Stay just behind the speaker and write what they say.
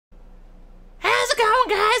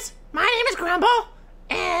going, guys? My name is Grumble,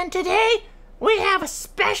 and today we have a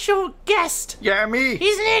special guest. Yeah, me.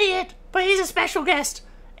 He's an idiot, but he's a special guest.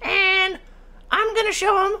 And I'm gonna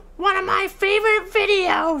show him one of my favorite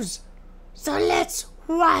videos. So let's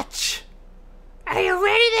watch. Are you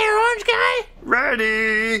ready there, Orange Guy?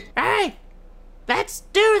 Ready. Alright, let's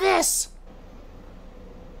do this.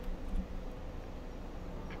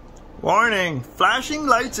 Warning, flashing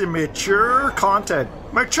lights and mature content.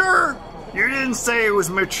 Mature? You didn't say it was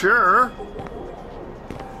mature.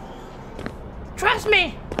 Trust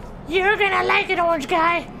me, you're gonna like it, Orange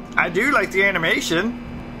Guy. I do like the animation.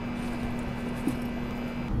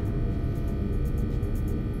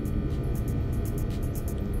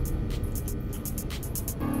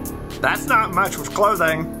 That's not much with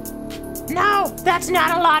clothing. No, that's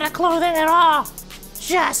not a lot of clothing at all.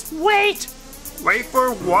 Just wait. Wait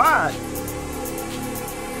for what?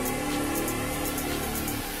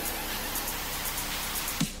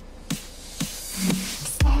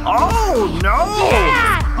 Oh, no!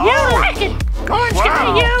 Yeah, you like it! Orange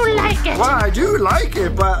Guy, you like it! Well, I do like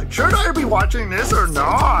it, but should I be watching this or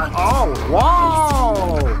not? Oh,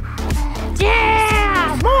 wow!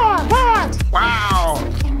 Yeah! More! Wow!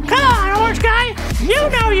 Come on, Orange Guy! You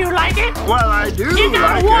know you like it! Well, I do You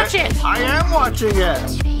gotta watch it! I am watching it!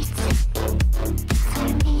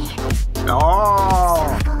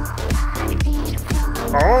 Oh!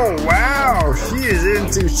 Oh, wow! She is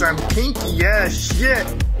into some kinky ass shit!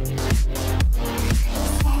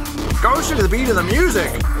 Goes to the beat of the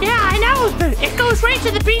music! Yeah, I know! It goes right to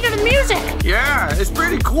the beat of the music! Yeah, it's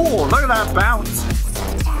pretty cool! Look at that bounce!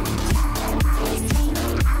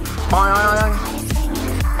 Boing!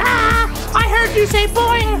 Ah! I heard you say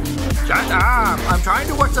boing! Shut up! I'm trying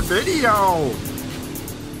to watch the video!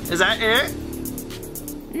 Is that it?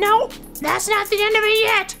 No, that's not the end of it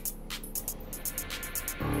yet!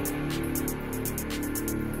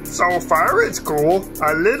 So far it's cool.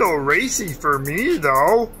 A little racy for me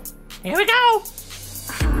though. Here we go!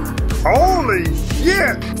 Holy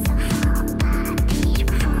shit!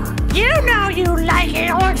 You know you like it,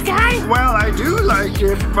 Orange Guy! Well, I do like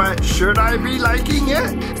it, but should I be liking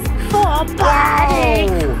it? Full body!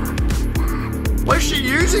 Whoa! What's she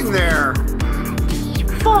using there?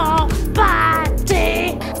 Full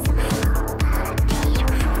body!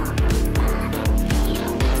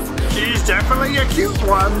 She's definitely a cute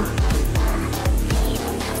one.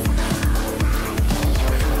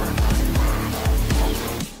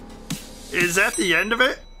 Is that the end of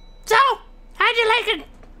it? So, how'd you like it,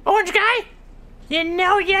 Orange Guy? You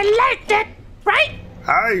know you liked it, right?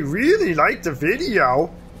 I really liked the video.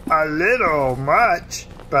 A little much,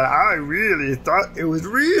 but I really thought it was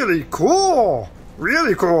really cool.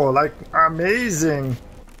 Really cool, like amazing.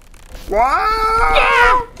 Wow!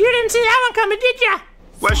 Yeah! You didn't see that one coming, did ya?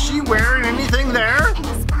 Was she wearing anything there?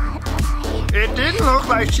 It didn't look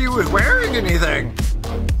like she was wearing anything.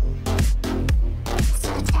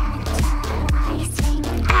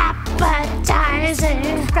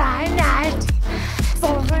 Appetizing by night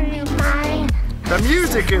for your mind. The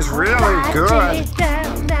music is really good.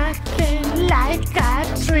 Nothing like a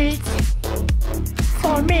treat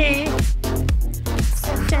for me.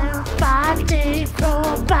 Body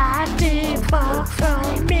for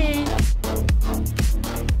me.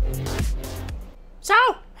 So,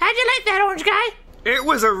 how'd you like that, Orange Guy? It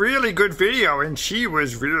was a really good video and she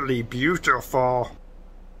was really beautiful.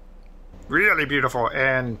 Really beautiful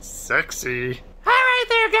and sexy. Alright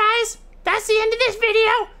there, guys. That's the end of this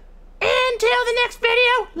video. Until the next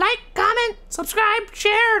video, like, comment, subscribe,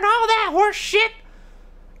 share, and all that horse shit.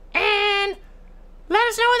 And let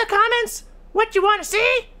us know in the comments what you want to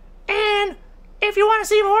see. And if you want to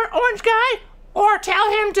see more Orange Guy, or tell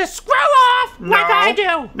him to screw off like I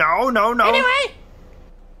do. No. Anyway,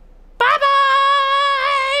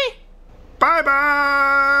 bye-bye.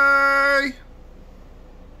 Bye-bye.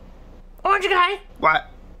 Orange Guy. What?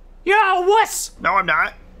 You're a wuss. No, I'm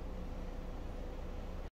not.